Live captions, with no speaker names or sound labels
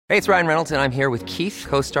Hey, it's Ryan Reynolds, and I'm here with Keith,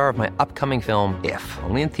 co-star of my upcoming film, If,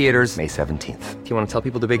 only in theaters May 17th. Do you want to tell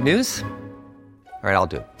people the big news? All right, I'll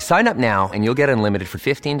do it. Sign up now and you'll get unlimited for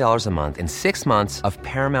 $15 a month and 6 months of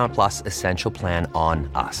Paramount Plus Essential Plan on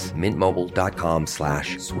us.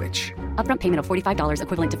 MintMobile.com/switch. Upfront payment of $45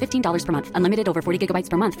 equivalent to $15 per month. Unlimited over 40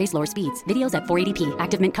 gigabytes per month. Face lower speeds. Videos at 480p.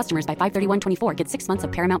 Active Mint customers by 531.24 get 6 months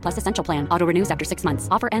of Paramount Plus Essential Plan. Auto renews after 6 months.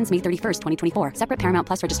 Offer ends May 31st, 2024. Separate Paramount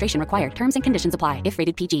Plus registration required. Terms and conditions apply if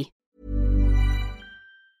rated PG.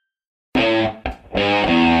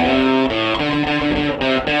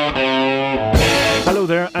 Hello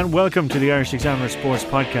there and welcome to the Irish Examiner Sports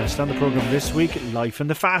Podcast. On the programme this week, Life in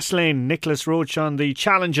the Fast Lane. Nicholas Roach on the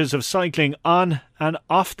challenges of cycling on and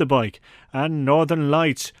off the bike. And Northern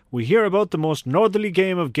Lights. We hear about the most northerly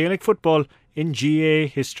game of Gaelic football in GAA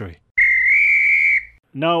history.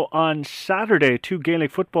 Now on Saturday, 2 Gaelic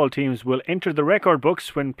football teams will enter the record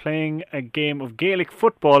books when playing a game of Gaelic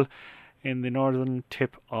football in the northern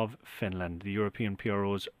tip of Finland. The European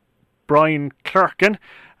PRO's Brian Clerkin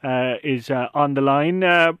is on the line.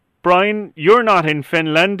 Brian, you're not in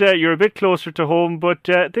Finland. You're a bit closer to home, but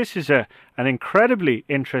this is an incredibly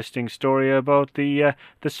interesting story about the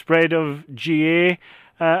spread of GAA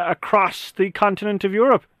across the continent of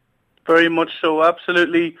Europe. Very much so.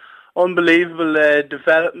 Absolutely unbelievable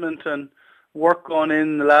development and work gone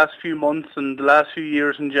in the last few months and the last few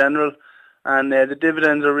years in general. And the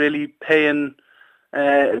dividends are really paying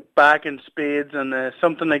back in spades. And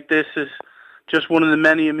something like this is just one of the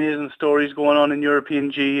many amazing stories going on in European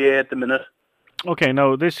GAA at the minute. Okay,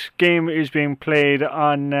 now this game is being played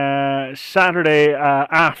on Saturday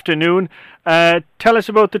afternoon. Tell us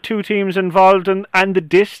about the 2 teams involved and the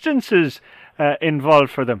distances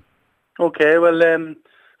involved for them. Okay, well,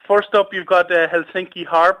 first up you've got Helsinki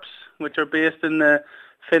Harps, which are based in the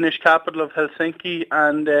Finnish capital of Helsinki,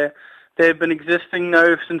 and they've been existing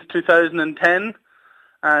now since 2010.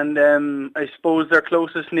 And I suppose their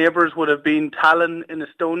closest neighbours would have been Tallinn in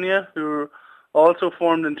Estonia, who were also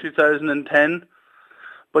formed in 2010.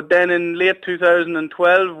 But then in late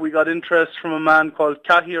 2012, we got interest from a man called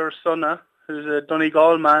Kahir Sunna, who's a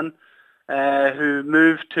Donegal man, who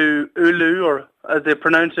moved to Oulu, or as they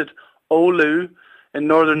pronounce it, Oulu, in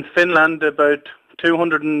northern Finland, about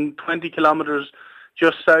 220 kilometres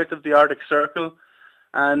just south of the Arctic Circle.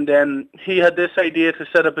 And he had this idea to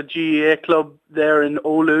set up a GAA club there in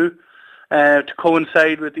Oulu to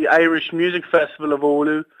coincide with the Irish Music Festival of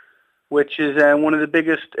Oulu, which is one of the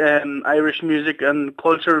biggest Irish music and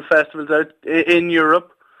cultural festivals out in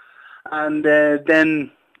Europe. And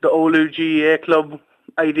then the Oulu GAA club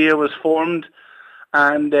idea was formed,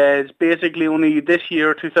 and it's basically only this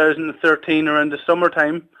year, 2013, around the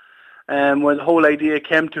summertime, where the whole idea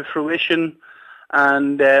came to fruition.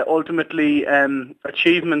 And ultimately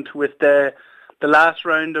achievement with the last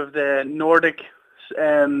round of the Nordic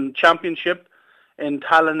Championship in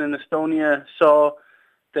Tallinn in Estonia saw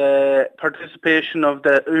the participation of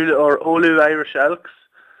the Oulu Irish Elks,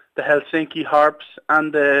 the Helsinki Harps,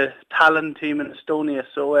 and the Tallinn team in Estonia.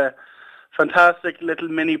 So a fantastic little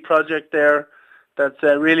mini project there that's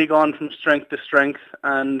really gone from strength to strength.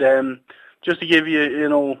 And just to give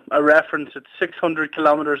you a reference, it's 600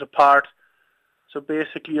 kilometres apart. So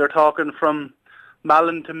basically you're talking from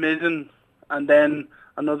Malin to Mizzen and then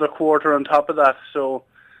another quarter on top of that. So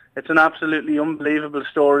it's an absolutely unbelievable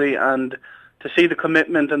story, and to see the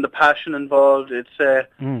commitment and the passion involved, it's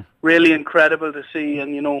really incredible to see.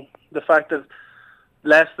 And, the fact that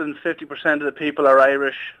less than 50% of the people are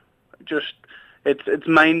Irish, just it's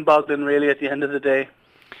mind-boggling really at the end of the day.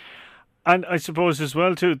 And I suppose as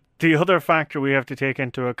well too, the other factor we have to take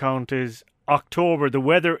into account is October. The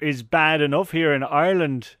weather is bad enough here in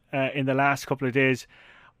Ireland in the last couple of days.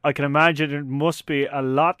 I can imagine it must be a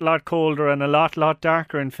lot colder and a lot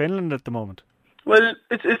darker in Finland at the moment. Well,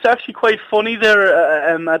 it's actually quite funny there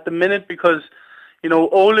at the minute, because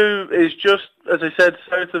Oulu is just, as I said,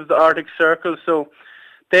 south of the Arctic Circle, so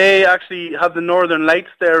they actually have the Northern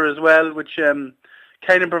Lights there as well, which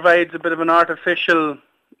kind of provides a bit of an artificial,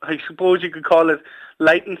 I suppose you could call it,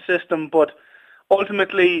 lighting system. But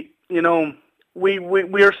ultimately,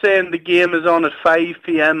 we're saying the game is on at 5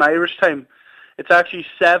 p.m. Irish time. It's actually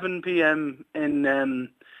 7 p.m. in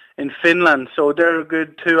Finland, so they're a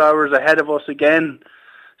good 2 hours ahead of us again.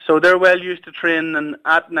 So they're well used to training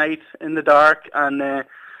at night in the dark, and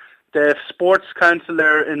the sports council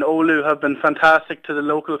there in Oulu have been fantastic to the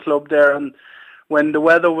local club there. And when the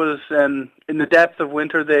weather was in the depth of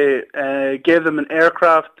winter, they gave them an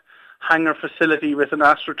aircraft hangar facility with an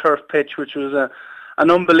AstroTurf pitch, which was an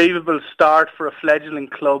unbelievable start for a fledgling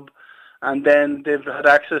club. And then they've had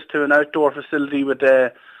access to an outdoor facility with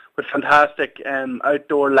with fantastic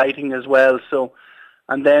outdoor lighting as well. So,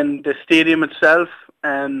 and then the stadium itself,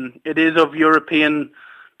 it is of European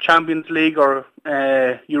Champions League or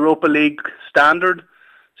Europa League standard.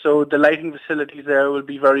 So the lighting facilities there will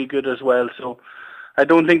be very good as well. So I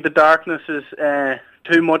don't think the darkness is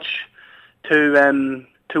too much to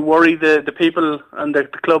worry the people and the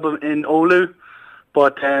club in Oulu.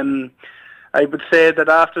 But I would say that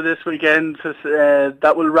after this weekend,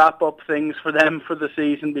 that will wrap up things for them for the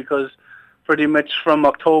season, because pretty much from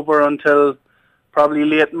October until probably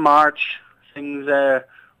late March, things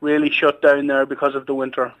really shut down there because of the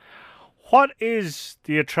winter. What is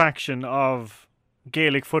the attraction of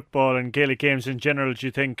Gaelic football and Gaelic games in general, do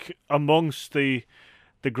you think, amongst the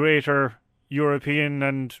greater European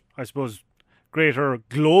and, I suppose, greater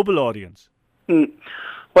global audience?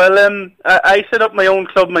 Well, I set up my own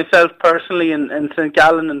club myself personally in St.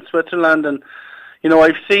 Gallen in Switzerland, and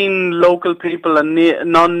I've seen local people and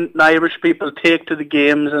non-Irish people take to the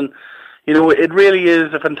games, and it really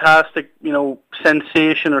is a fantastic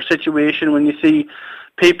sensation or situation when you see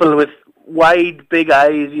people with wide, big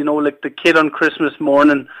eyes, like the kid on Christmas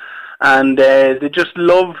morning, and they just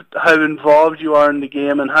love how involved you are in the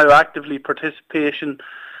game and how actively participation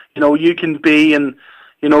you can be, and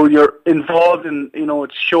you're involved in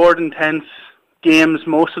it's short, intense games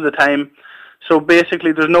most of the time. So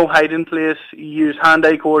basically there's no hiding place. You use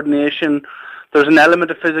hand-eye coordination. There's an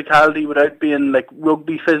element of physicality without being like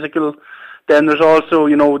rugby physical. Then there's also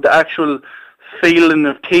the actual feeling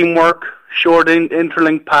of teamwork, short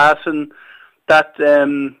interlink passing, that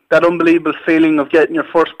unbelievable feeling of getting your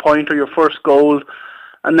first point or your first goal,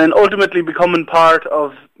 and then ultimately becoming part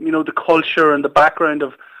of the culture and the background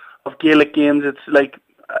of Gaelic games. It's like,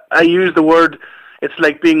 I use the word, it's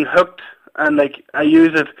like being hooked, and like I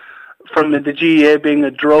use it from the GAA being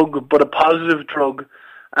a drug, but a positive drug.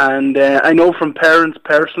 And I know from parents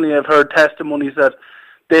personally, I've heard testimonies that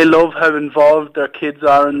they love how involved their kids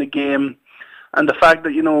are in the game. And the fact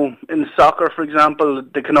that, in soccer, for example,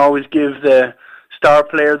 they can always give the star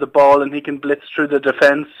player the ball and he can blitz through the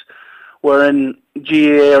defence, where in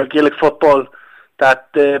GAA or Gaelic football, that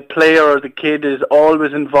the player or the kid is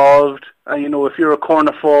always involved. And, if you're a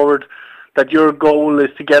corner forward, that your goal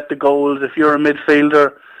is to get the goals. If you're a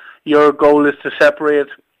midfielder, your goal is to separate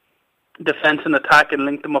defence and attack and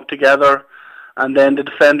link them up together. And then the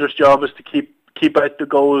defender's job is to keep out the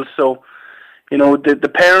goals. So,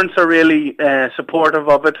 the parents are really supportive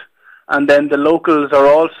of it, and then the locals are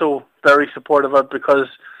also very supportive of it, because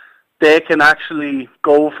they can actually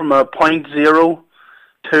go from a 0.0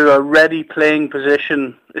 to a ready playing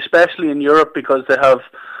position, especially in Europe, because they have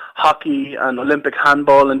hockey and Olympic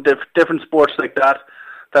handball and different sports like that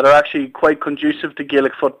are actually quite conducive to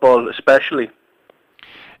Gaelic football, especially.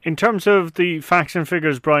 In terms of the facts and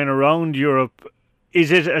figures, Brian, around Europe,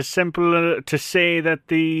 is it as simple to say that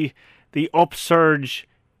the upsurge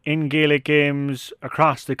in Gaelic games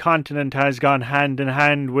across the continent has gone hand in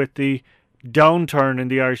hand with the downturn in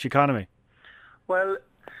the Irish economy? Well,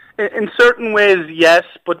 in certain ways, yes,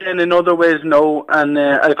 but then in other ways, no. And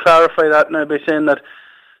I'll clarify that now by saying that,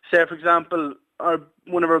 say, for example,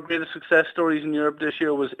 one of our greatest success stories in Europe this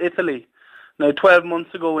year was Italy. Now, 12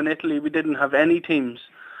 months ago in Italy, we didn't have any teams.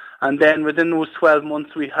 And then within those 12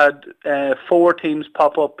 months, we had 4 teams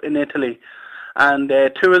pop up in Italy. And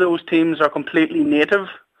 2 of those teams are completely native,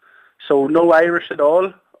 so no Irish at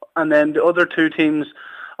all. And then the other 2 teams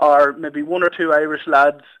are maybe 1 or 2 Irish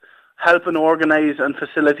lads helping organise and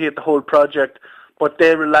facilitate the whole project, but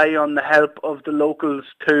they rely on the help of the locals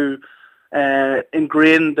to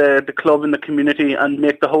ingrain the club in the community and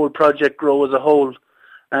make the whole project grow as a whole.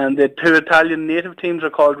 And the 2 Italian native teams are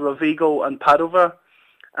called Rovigo and Padova.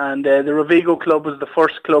 And the Rovigo club was the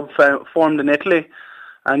first club formed in Italy.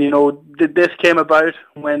 And, this came about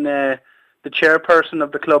when the chairperson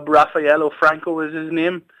of the club, Raffaello Franco is his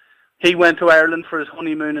name. He went to Ireland for his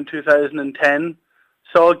honeymoon in 2010,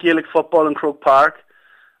 saw Gaelic football in Croke Park,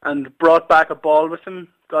 and brought back a ball with him,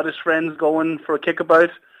 got his friends going for a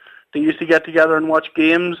kickabout. They used to get together and watch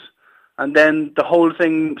games, and then the whole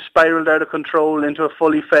thing spiraled out of control into a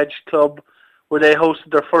fully fledged club where they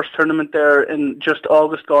hosted their first tournament there in just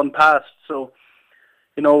August gone past. So,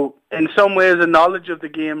 in some ways the knowledge of the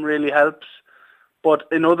game really helps, but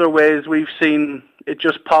in other ways we've seen it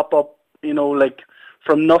just pop up, like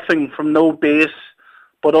from nothing, from no base,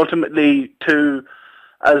 but ultimately to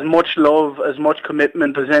as much love, as much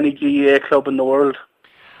commitment as any GAA club in the world.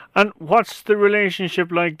 And what's the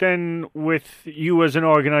relationship like then with you as an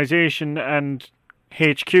organisation and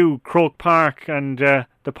HQ, Croke Park, and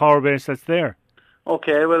the power base that's there?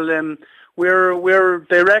 Okay, well, we're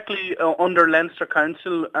directly under Leinster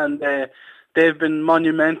Council, and they've been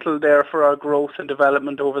monumental there for our growth and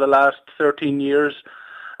development over the last 13 years.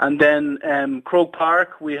 And then Croke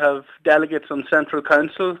Park, we have delegates on Central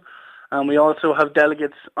Council, and we also have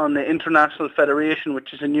delegates on the International Federation,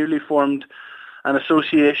 which is a newly formed an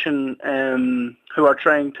association who are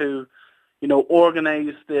trying to,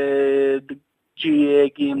 organise the GAA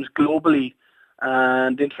games globally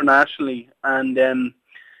and internationally. And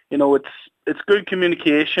it's good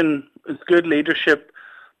communication, it's good leadership,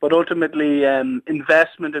 but ultimately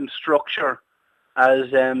investment in structure as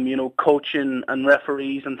coaching and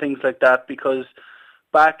referees and things like that. Because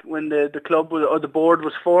back when the club or the board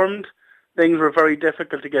was formed, things were very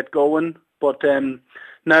difficult to get going. But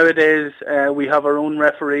nowadays we have our own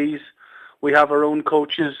referees, we have our own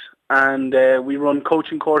coaches, and we run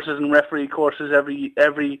coaching courses and referee courses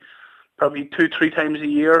every probably 2-3 times a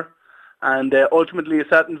year. And ultimately it's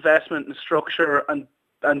that investment in structure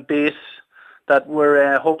and base that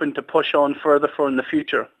we're hoping to push on further for in the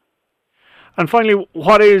future. And finally,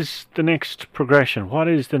 what is the next progression? What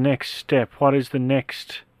is the next step? What is the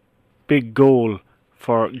next big goal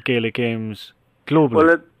for Gaelic Games globally?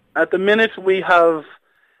 Well, at the minute we have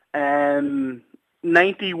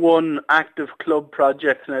 91 active club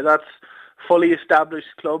projects now. That's fully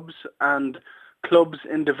established clubs and clubs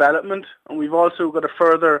in development. And we've also got a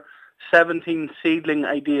further 17 seedling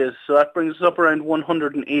ideas. So that brings us up around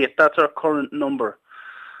 108. That's our current number.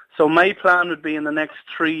 So my plan would be in the next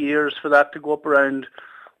 3 years for that to go up around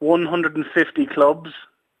 150 clubs.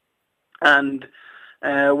 And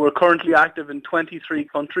we're currently active in 23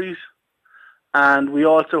 countries. And we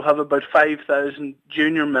also have about 5,000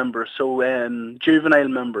 junior members, so juvenile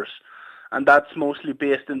members. And that's mostly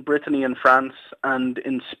based in Brittany and France and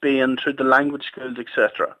in Spain through the language schools,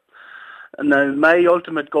 etc. And now my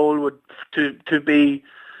ultimate goal would to be,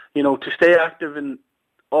 to stay active in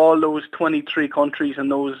all those 23 countries and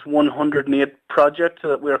those 108 projects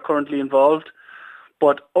that we are currently involved.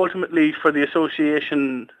 But ultimately for the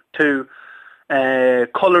association to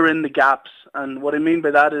colour in the gaps. And what I mean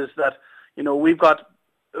by that is that, we've got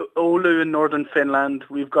Oulu in northern Finland,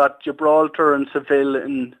 we've got Gibraltar and Seville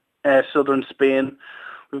in southern Spain,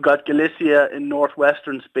 we've got Galicia in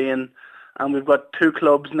northwestern Spain, and we've got 2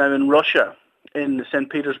 clubs now in Russia, in St.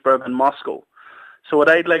 Petersburg and Moscow. So what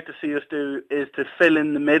I'd like to see us do is to fill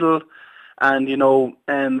in the middle,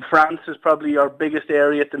 and France is probably our biggest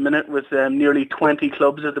area at the minute with nearly 20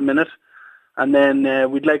 clubs at the minute, and then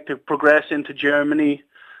we'd like to progress into Germany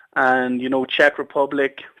and Czech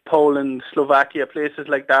Republic, Poland, Slovakia, places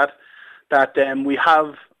like that we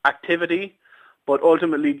have activity but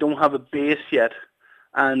ultimately don't have a base yet.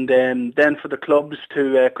 And then for the clubs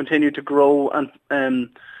to continue to grow and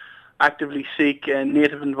actively seek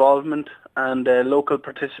native involvement and local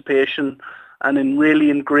participation, and really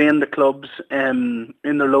ingrain the clubs in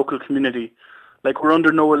their local community. Like, we're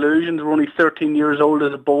under no illusions, we're only 13 years old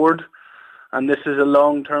as a board, and this is a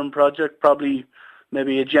long-term project, probably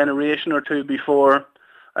maybe a generation or two before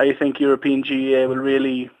I think European GAA will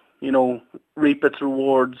really, reap its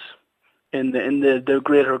rewards in the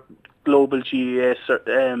greater global GAA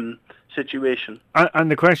situation. And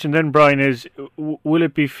the question then, Brian, is will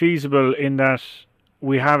it be feasible in that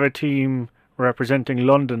we have a team representing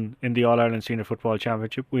London in the All-Ireland Senior Football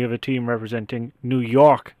Championship, we have a team representing New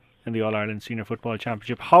York in the All-Ireland Senior Football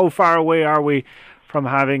Championship? How far away are we from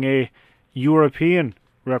having a European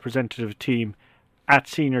representative team at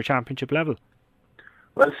senior championship level?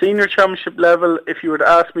 Well, senior championship level, if you were to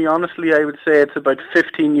ask me honestly, I would say it's about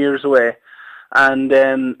 15 years away. And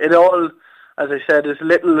it all, as I said, is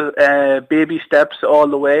little baby steps all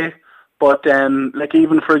the way. But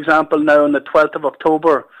even, for example, now on the 12th of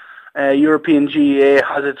October, European GAA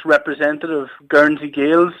has its representative, Guernsey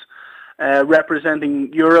Gaels,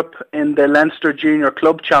 representing Europe in the Leinster Junior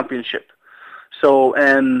Club Championship. So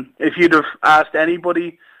if you'd have asked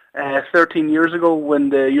anybody 13 years ago when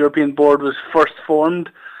the European Board was first formed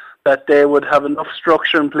that they would have enough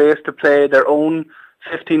structure in place to play their own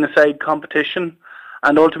 15-a-side competition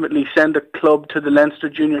and ultimately send a club to the Leinster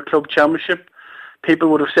Junior Club Championship, people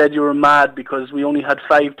would have said you were mad, because we only had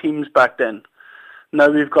 5 teams back then. Now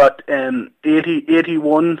we've got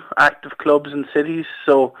 81 active clubs and cities,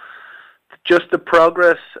 so just the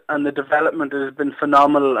progress and the development has been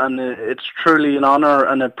phenomenal, and it's truly an honour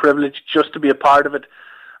and a privilege just to be a part of it,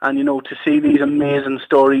 and to see these amazing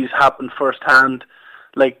stories happen firsthand.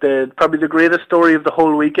 Like probably the greatest story of the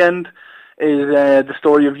whole weekend is the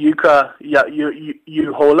story of Jukka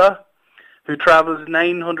Juhola, who travels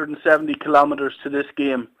 970 kilometres to this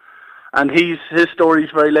game. And his story is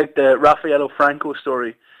very like the Raffaello Franco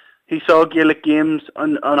story. He saw Gaelic Games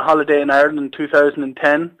on a holiday in Ireland in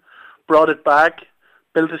 2010, brought it back,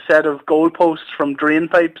 built a set of goalposts from drain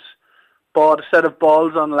pipes, bought a set of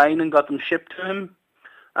balls online and got them shipped to him,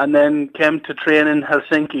 and then came to train in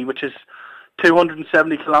Helsinki, which is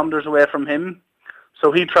 270 kilometres away from him.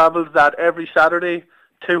 So he travels that every Saturday,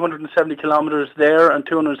 270 kilometres there and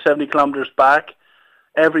 270 kilometres back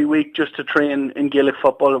every week just to train in Gaelic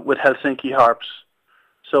football with Helsinki Harps.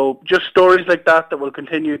 So just stories like that will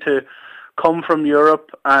continue to come from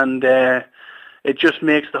Europe, and it just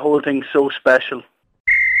makes the whole thing so special.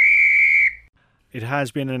 It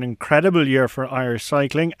has been an incredible year for Irish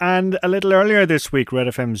cycling, and a little earlier this week Red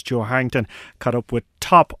FM's Joe Harrington caught up with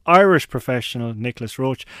top Irish professional Nicholas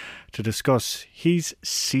Roche to discuss his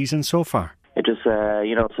season so far. It just,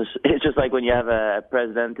 it's just like when you have a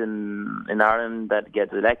president in Ireland that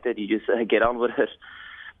gets elected, you just get on with it.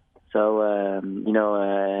 So,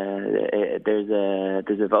 there's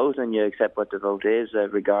a vote and you accept what the vote is,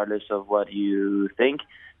 regardless of what you think.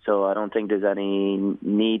 So I don't think there's any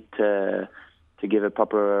need to give a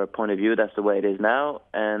proper point of view. That's the way it is now.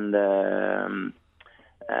 And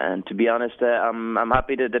to be honest, I'm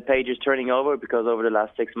happy that the page is turning over, because over the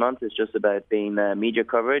last 6 months it's just about being media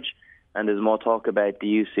coverage, and there's more talk about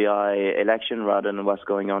the UCI election rather than what's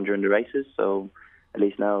going on during the races. So at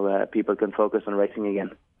least now people can focus on racing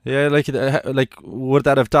again. Yeah, like would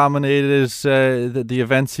that have dominated the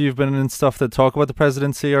events you've been in and stuff that talk about the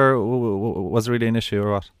presidency, or was it really an issue,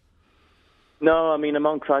 or what? No, I mean,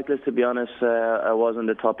 among cyclists, to be honest, it wasn't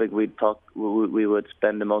the topic we would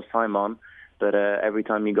spend the most time on. But every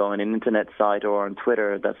time you go on an internet site or on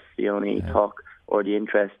Twitter, that's the only talk or the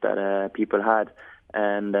interest that people had,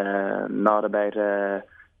 and not about.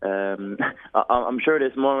 I'm sure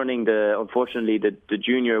this morning, unfortunately, the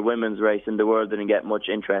junior women's race in the world didn't get much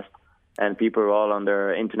interest, and people were all on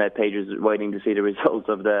their internet pages waiting to see the results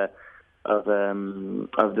of the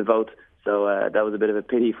vote. So that was a bit of a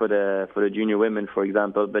pity for the junior women, for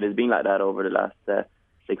example. But it's been like that over the last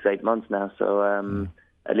 6-8 months now. So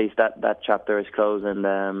at least that chapter is closed, and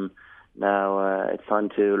now it's time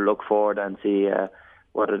to look forward and see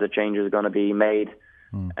what are the changes going to be made,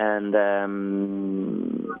 and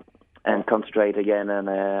concentrate again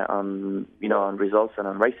on results and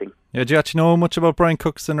on racing. Yeah, do you actually know much about Brian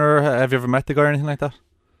Cookson, or have you ever met the guy or anything like that?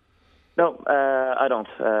 No, I don't.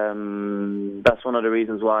 That's one of the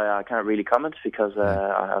reasons why I can't really comment, because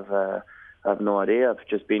I have no idea. I've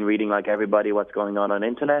just been reading, like everybody, what's going on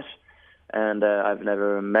internet, and I've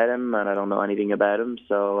never met him, and I don't know anything about him.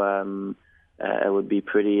 So it would be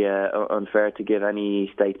pretty unfair to give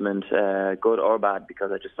any statement, good or bad,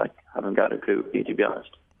 because I just haven't got a clue, to be honest.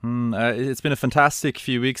 It's been a fantastic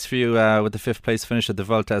few weeks for you with the 5th place finish at the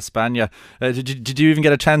Vuelta a España. Did you even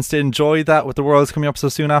get a chance to enjoy that with the Worlds coming up so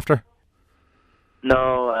soon after?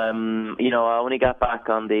 No, I only got back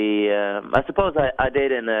on the. I suppose I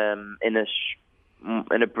did in a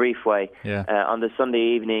brief way. Yeah. On the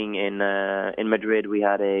Sunday evening in Madrid, we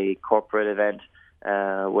had a corporate event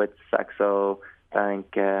with Saxo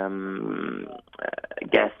Bank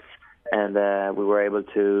guests, and we were able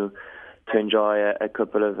to enjoy a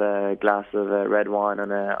couple of glasses of red wine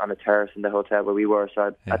on a terrace in the hotel where we were.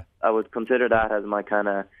 So I would consider that as my kind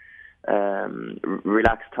of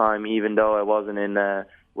relaxed time, even though I wasn't in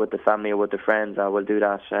with the family or with the friends. I will do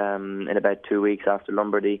that in about 2 weeks after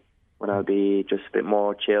Lombardy, when I'll be just a bit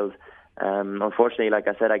more chilled. Unfortunately, like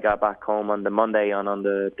I said, I got back home on the Monday, and on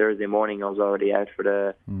the Thursday morning I was already out for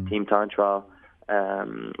the Team Time Trial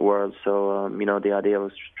World. So the idea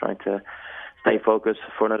was trying to stay focused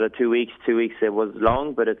for another 2 weeks. 2 weeks, it was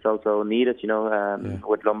long, but it's also needed,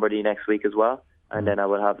 with Lombardy next week as well. And then I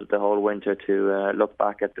will have the whole winter to look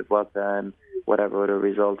back at the Vuelta and whatever the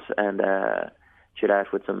results, and chill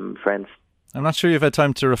out with some friends. I'm not sure you've had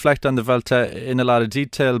time to reflect on the Vuelta in a lot of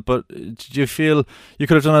detail, but did you feel you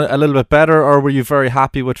could have done it a little bit better, or were you very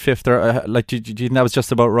happy with 5th, or do you think that was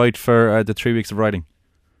just about right for the 3 weeks of riding?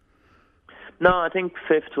 No, I think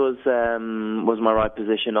 5th was my right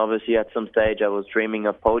position. Obviously, at some stage I was dreaming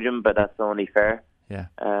of podium, but that's only fair. Yeah.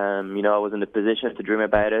 I was in the position to dream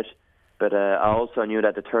about it. But I also knew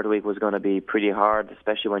that the 3rd week was going to be pretty hard,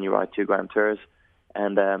 especially when you ride 2 Grand Tours.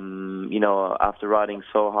 And, after riding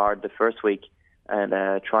so hard the 1st week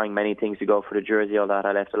and trying many things to go for the jersey, all that,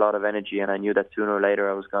 I left a lot of energy, and I knew that sooner or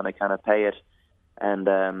later I was going to kind of pay it. And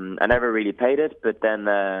I never really paid it, but then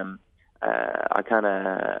I kind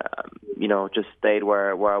of, just stayed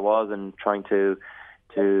where I was, and trying to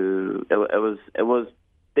it was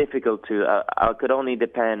difficult to, I could only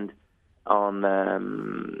depend on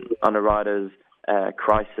a rider's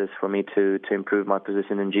crisis for me to improve my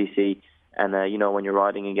position in GC. And when you're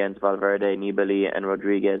riding against Valverde, Nibali and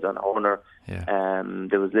Rodriguez on Horner,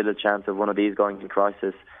 there was little chance of one of these going in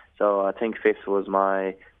crisis. So I think fifth was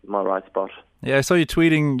my right spot. Yeah, I saw you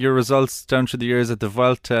tweeting your results down through the years at the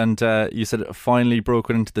Vuelta, and you said it finally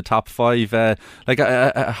broken into the top 5.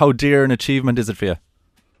 How dear an achievement is it for you?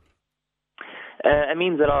 It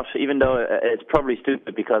means a lot, even though it's probably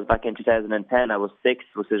stupid, because back in 2010 I was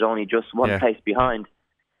 6th, which is only just one place behind.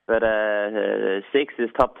 But 6th is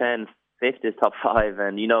top 10, 5th is top 5,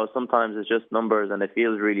 and sometimes it's just numbers and it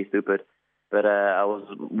feels really stupid. But I was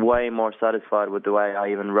way more satisfied with the way I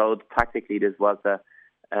even rode tactically this Vuelta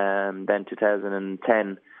than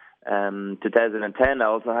 2010. 2010 I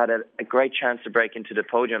also had a great chance to break into the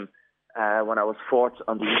podium when I was 4th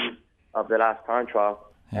on the eve of the last time trial.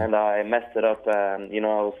 And I messed it up. I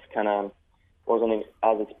was wasn't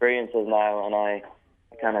as experienced as now, and I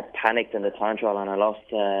kind of panicked in the time trial, and I lost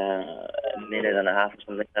a minute and a half or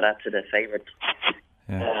something like that to the favourite.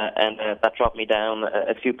 And that dropped me down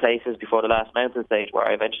a few places before the last mountain stage, where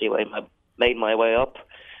I eventually made my way up.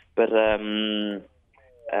 But this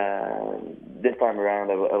time around,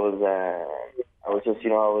 I was just,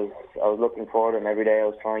 I was looking forward, and every day I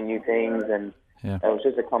was trying new things, and it was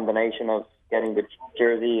just a combination of getting the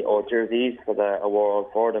jersey or jerseys for the award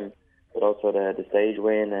for them, but also the stage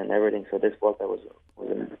win and everything. So this was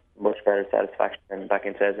a much better satisfaction than back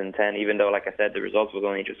in 2010, even though, like I said, the results was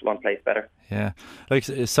only just one place better. Yeah, like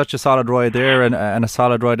it's such a solid ride there, and a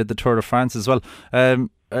solid ride at the Tour de France as well.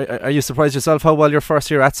 Are you surprised yourself how well your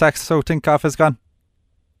first year at Saxo Tinkoff has gone?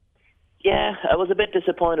 Yeah, I was a bit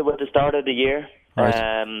disappointed with the start of the year, right.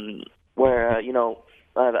 Where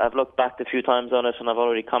I've looked back a few times on it, and I've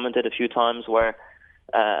already commented a few times where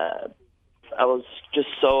I was just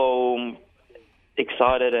so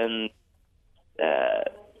excited and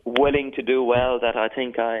willing to do well that I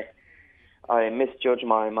think I misjudged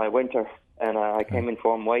my winter, and I came in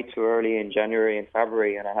form way too early in January and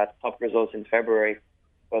February, and I had top results in February.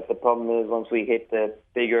 But the problem is, once we hit the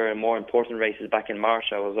bigger and more important races back in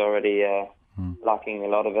March, I was already lacking a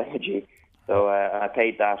lot of energy. So I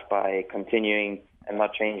paid that by continuing and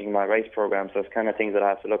not changing my race program. So it's kind of things that I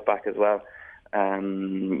have to look back as well.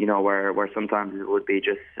 Where sometimes it would be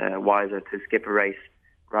just wiser to skip a race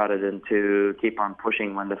rather than to keep on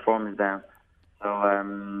pushing when the form is down.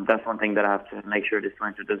 So that's one thing that I have to make sure this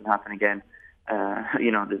winter doesn't happen again.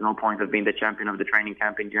 There's no point of being the champion of the training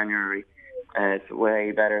camp in January. It's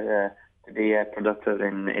way better to be productive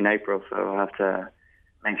in April. So I have to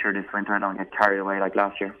make sure this winter I don't get carried away like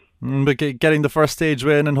last year. But getting the first stage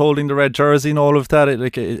win and holding the red jersey and all of that,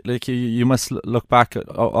 you must look back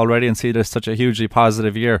already and see there's such a hugely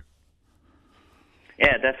positive year.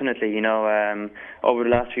 Yeah, definitely. Over the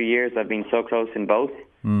last few years, I've been so close in both.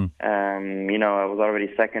 I was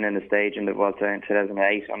already second in the stage in the Vuelta in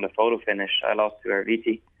 2008 on the photo finish. I lost to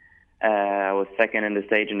Erviti. I was second in the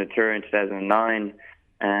stage in the Tour in 2009.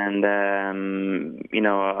 And, I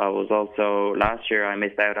was also, last year I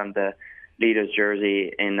missed out on the leader's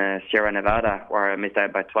jersey in Sierra Nevada, where I missed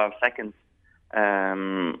out by 12 seconds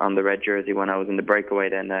on the red jersey when I was in the breakaway.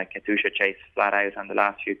 Then Katusha chased flat out on the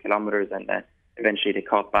last few kilometres, and eventually they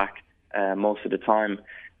caught back most of the time.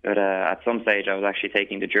 But at some stage I was actually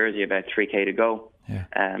taking the jersey about 3k to go,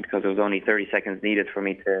 because there was only 30 seconds needed for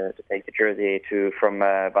me to take the jersey from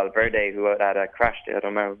Valverde, who had a crash. I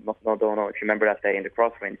don't know if you remember that day in the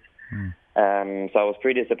crosswinds. So I was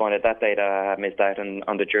pretty disappointed that day that I missed out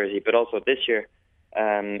on the jersey. But also this year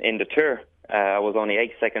in the Tour, I was only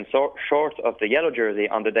 8 seconds short of the yellow jersey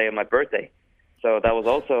on the day of my birthday. So that was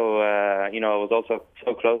also, I was also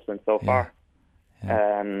so close and so far.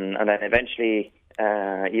 And then eventually,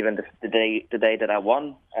 even the day that I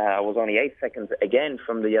won, I was only 8 seconds again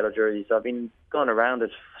from the yellow jersey. So I've been going around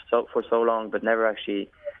it for so long, but never actually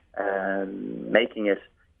making it.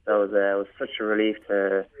 So it was such a relief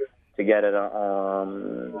to get it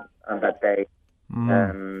on that day.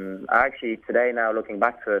 I actually, today now, looking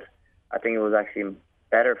back to it, I think it was actually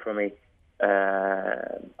better for me.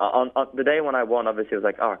 On the day when I won, obviously it was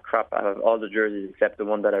like, oh crap, I have all the jerseys except the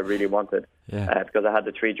one that I really wanted, because I had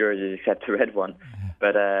the 3 jerseys except the red one.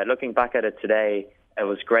 But looking back at it today, it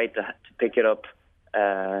was great to pick it up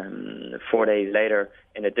 4 days later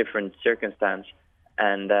in a different circumstance.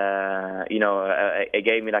 And, it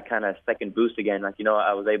gave me that kind of second boost again.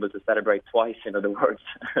 I was able to celebrate twice, in other words.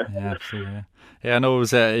 Yeah, absolutely. Yeah, I know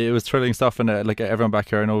it was thrilling stuff, and everyone back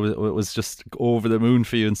here, I know it was just over the moon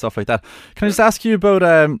for you and stuff like that. Can I just ask you about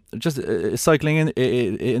cycling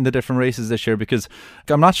in the different races this year? Because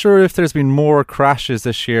I'm not sure if there's been more crashes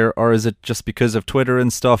this year, or is it just because of Twitter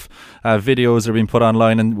and stuff? Videos are being put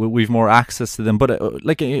online and we've more access to them. But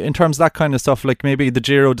in terms of that kind of stuff, like maybe the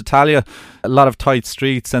Giro d'Italia, a lot of tight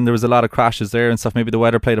streets and there was a lot of crashes there and stuff. Maybe the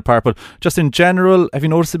weather played a part, but just in general, have you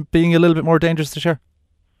noticed it being a little bit more dangerous this year?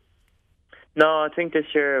 No, I think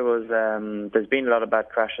this year was, there's been a lot of bad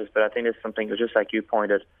crashes, but I think it's something, just like you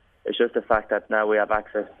pointed, it's just the fact that now we have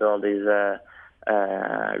access to all these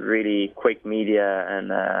really quick media,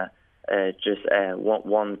 and just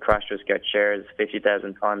one crash just gets shared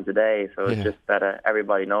 50,000 times a day, so it's just that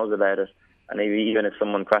everybody knows about it. And even if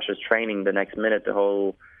someone crashes training, the next minute the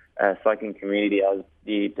whole cycling community has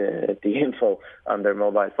the info on their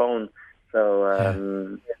mobile phone. So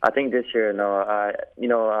I think this year,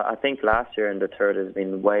 I think last year in the Tour there's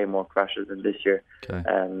been way more crashes than this year. Okay.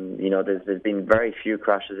 There's been very few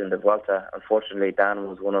crashes in the Vuelta. Unfortunately, Dan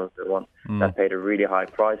was one of the ones that paid a really high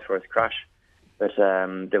price for his crash. But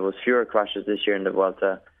there was fewer crashes this year in the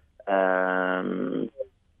Vuelta.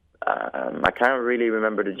 I can't really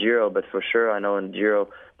remember the Giro, but for sure I know in the Giro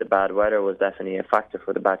the bad weather was definitely a factor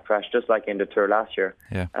for the bad crash, just like in the Tour last year.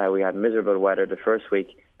 Yeah. We had miserable weather the first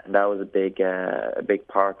week, and that was a big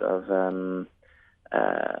part of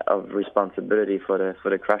responsibility for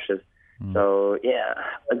the crashes. So yeah,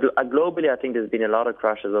 globally I think there's been a lot of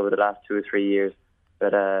crashes over the last 2 or 3 years,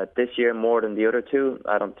 but this year more than the other two,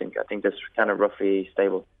 I don't think. I think that's kind of roughly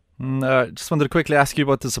stable. Just wanted to quickly ask you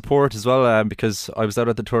about the support as well, because I was out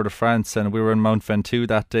at the Tour de France and we were in Mount Ventoux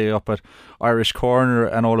that day up at Irish Corner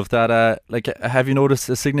and all of that. Have you noticed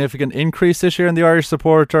a significant increase this year in the Irish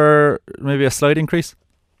support, or maybe a slight increase?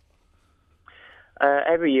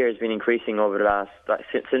 Every year has been increasing over the last,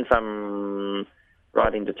 since I'm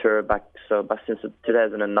riding the Tour back since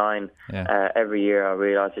 2009. Every year I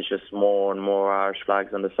realise it's just more and more Irish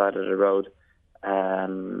flags on the side of the road.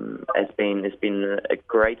 It's been a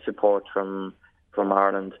great support from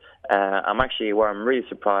Ireland. Where I'm really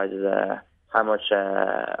surprised is how much,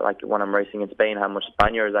 like when I'm racing in Spain, how much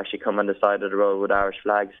Spaniards actually come on the side of the road with Irish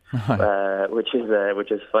flags, which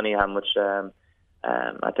is funny how much.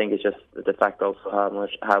 I think it's just the fact also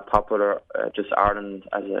how popular just Ireland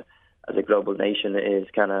as a global nation is,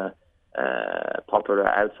 kind of popular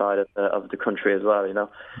outside of the country as well,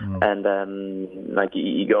 And like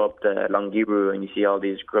you go up the Longibu and you see all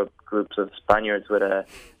these groups of Spaniards with a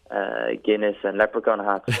Guinness and leprechaun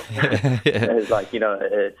hats. It's like,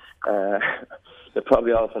 they're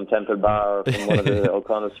probably all from Temple Bar or from one of the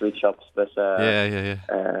O'Connell street shops, but there's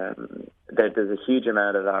a huge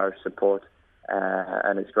amount of Irish support,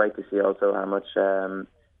 and it's great to see also how much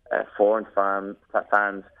foreign fans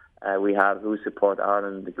we have who support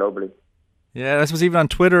Ireland globally. Yeah, I suppose even on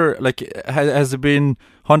Twitter, has it been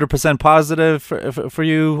 100% positive for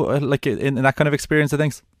you, in that kind of experience of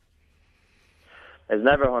things? It's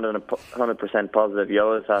never 100% positive. You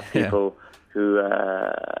always have people who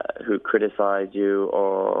criticise you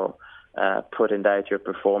or put in doubt your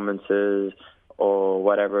performances or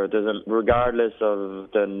whatever. Regardless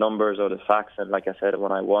of the numbers or the facts, and like I said,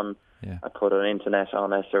 when I won, I put on internet on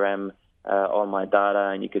SRM all my data,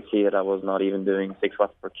 and you could see that I was not even doing 6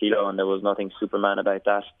 watts per kilo, and there was nothing Superman about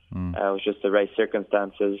that. It was just the race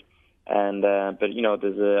circumstances, and but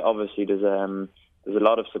there's a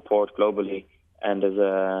lot of support globally, and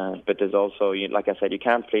there's also, like I said, you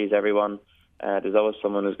can't please everyone. There's always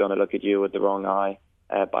someone who's going to look at you with the wrong eye,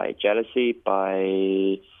 by jealousy,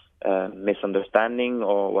 by misunderstanding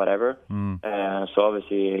or whatever. So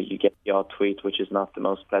obviously you get the odd tweet, which is not the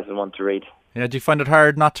most pleasant one to read. Yeah, do you find it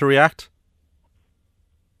hard not to react?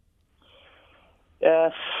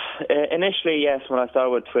 Initially, yes. When I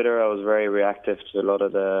started with Twitter, I was very reactive to a lot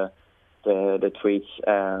of the tweets.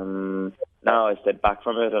 Now I stepped back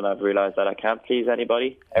from it, and I've realised that I can't please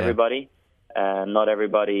everybody. Not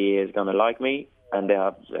everybody is going to like me, and they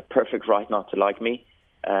have a perfect right not to like me.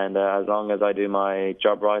 And as long as I do my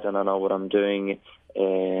job right and I know what I'm doing,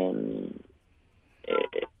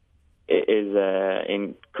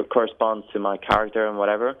 corresponds to my character and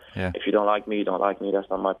whatever. If you don't like me, you don't like me. That's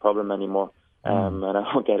not my problem anymore. And I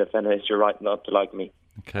don't get offended. It's your right not to like me.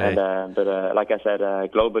 Okay. But like I said,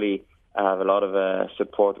 globally, I have a lot of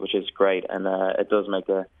support, which is great, and it does make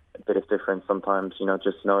a bit of difference sometimes.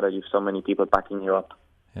 Just to know that you've so many people backing you up.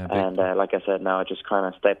 And like I said, now I just kind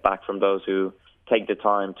of step back from those who take the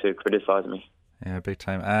time to criticise me. Yeah, big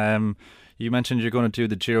time. You mentioned you're going to do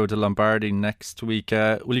the Giro de Lombardy next week.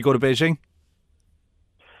 Will you go to Beijing?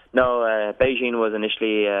 No, Beijing was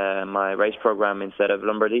initially my race program instead of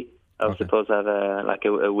Lombardy. I was supposed to have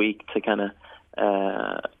a week to kind of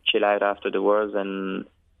chill out after the Worlds and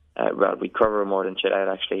recover more than chill out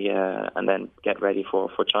actually, and then get ready for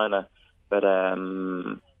China. But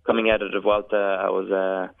coming out of the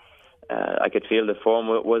Vuelta, I could feel the form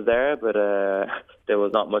was there, but there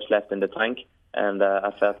was not much left in the tank. And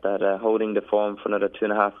I felt that holding the form for another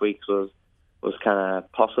 2.5 weeks was kind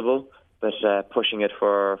of possible, but pushing it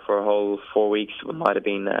for a whole 4 weeks might have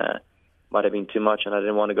been might have been too much, and I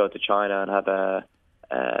didn't want to go to China and have a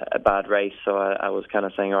bad race. So I was kind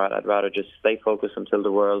of saying, all right, I'd rather just stay focused until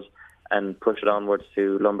the Worlds and push it onwards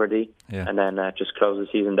to Lombardy, and then just close the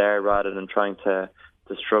season there rather than trying to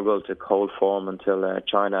struggle to hold form until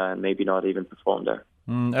China and maybe not even perform there.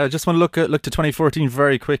 I just want to look to 2014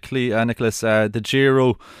 very quickly, Nicholas. The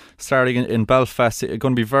Giro starting in Belfast, it's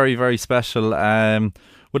going to be very, very special.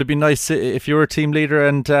 Would it be nice if you were team leader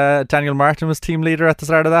and Daniel Martin was team leader at the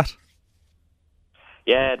start of that?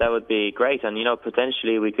 Yeah, that would be great. And,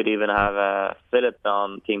 potentially we could even have Philip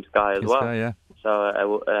on Team Sky as well. Sky, yeah. So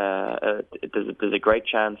there's a great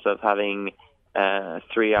chance of having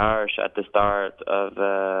 3 Irish at the start of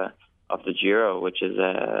the Giro, which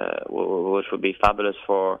would be fabulous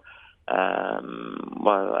for the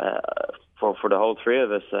whole three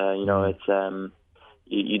of us. It's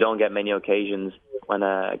you don't get many occasions when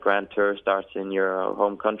a Grand Tour starts in your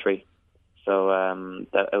home country, so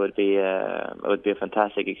that it would be a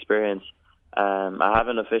fantastic experience. I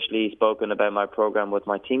haven't officially spoken about my program with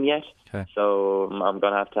my team yet, so I'm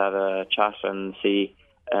going to have a chat and see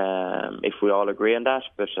if we all agree on that.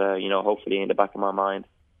 But hopefully in the back of my mind,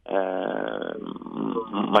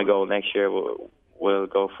 my goal next year will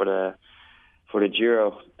go for the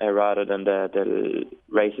Giro rather than the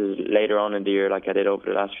races later on in the year like I did over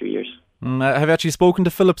the last few years. Have you actually spoken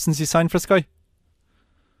to Philip since he signed for Sky?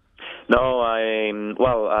 No,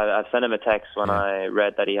 I've sent him a text when I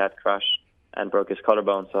read that he had crashed and broke his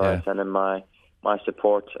collarbone, so I sent him my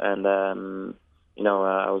support, and I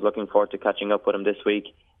was looking forward to catching up with him this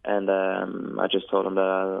week, and I just told him that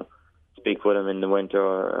I'll speak with him in the winter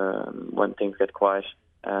or when things get quiet,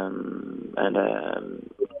 and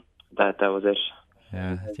that was it.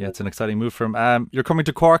 Yeah, it's an exciting move for him. You're coming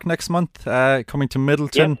to Cork next month, coming to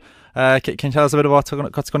Middleton. Can you tell us a bit about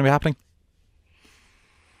what's going to be happening?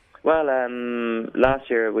 Well, last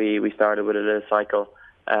year we started with a little cycle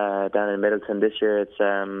down in Middleton. This year it's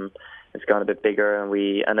gone a bit bigger, and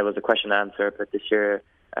there was a question and answer. But this year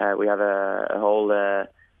we have a whole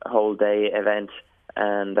day event,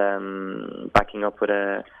 and backing up with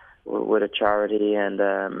a charity, and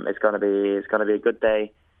it's gonna be a good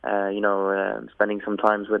day. Spending some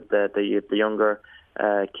time with the younger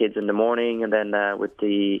kids in the morning, and then with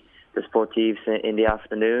the sportives in the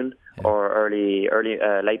afternoon or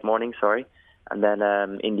late morning, and then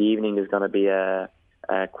in the evening there's going to be a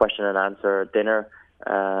question and answer dinner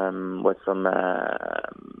with some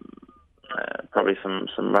probably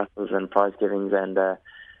some raffles and prize givings, and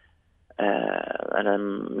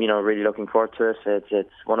I'm really looking forward to it. It's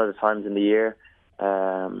one of the times in the year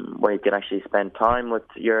where you can actually spend time with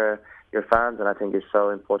your fans, and I think it's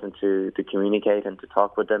so important to communicate and to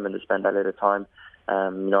talk with them and to spend that little time.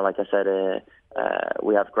 Like I said,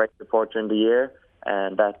 we have great support during the year,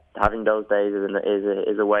 and that having those days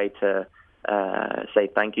is a way to say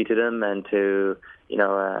thank you to them and to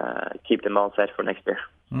keep them all set for next year.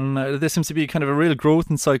 There seems to be kind of a real growth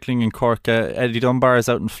in cycling in Cork. Eddie Dunbar is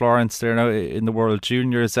out in Florence there now in the World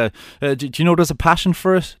Juniors. Do you know there's a passion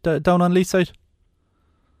for it down on Leeside?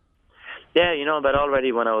 Yeah, that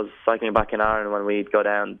already when I was cycling back in Ireland, when we'd go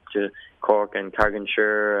down to Cork and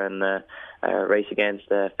Carrigan-Shure and race against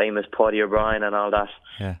famous Paddy O'Brien and all that.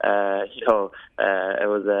 Yeah. It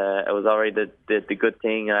was already the good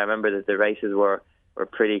thing. And I remember that the races were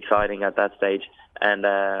pretty exciting at that stage. And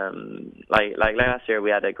like last year,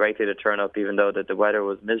 we had a great little turn up, even though that the weather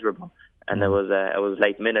was miserable and it was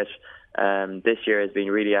late minute. This year has been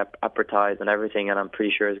really advertised and everything, and I'm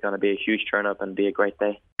pretty sure it's going to be a huge turn up and be a great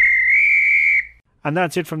day. And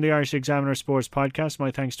that's it from the Irish Examiner Sports Podcast.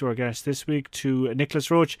 My thanks to our guests this week, to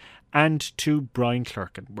Nicholas Roche and to Brian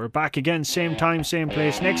Clerkin. We're back again, same time, same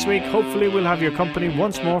place next week. Hopefully we'll have your company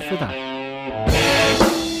once more for that.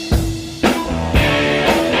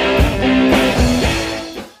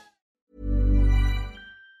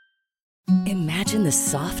 Imagine the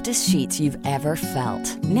softest sheets you've ever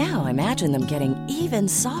felt. Now imagine them getting even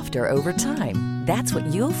softer over time. That's what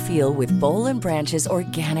you'll feel with Boll & Branch's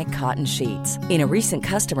organic cotton sheets. In a recent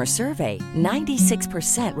customer survey,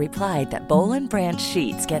 96% replied that Boll & Branch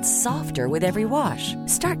sheets get softer with every wash.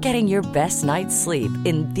 Start getting your best night's sleep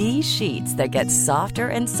in these sheets that get softer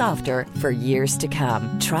and softer for years to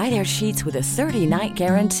come. Try their sheets with a 30-night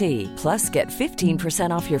guarantee. Plus, get 15%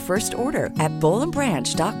 off your first order at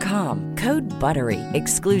bollandbranch.com. Code BUTTERY.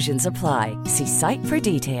 Exclusions apply. See site for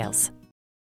details.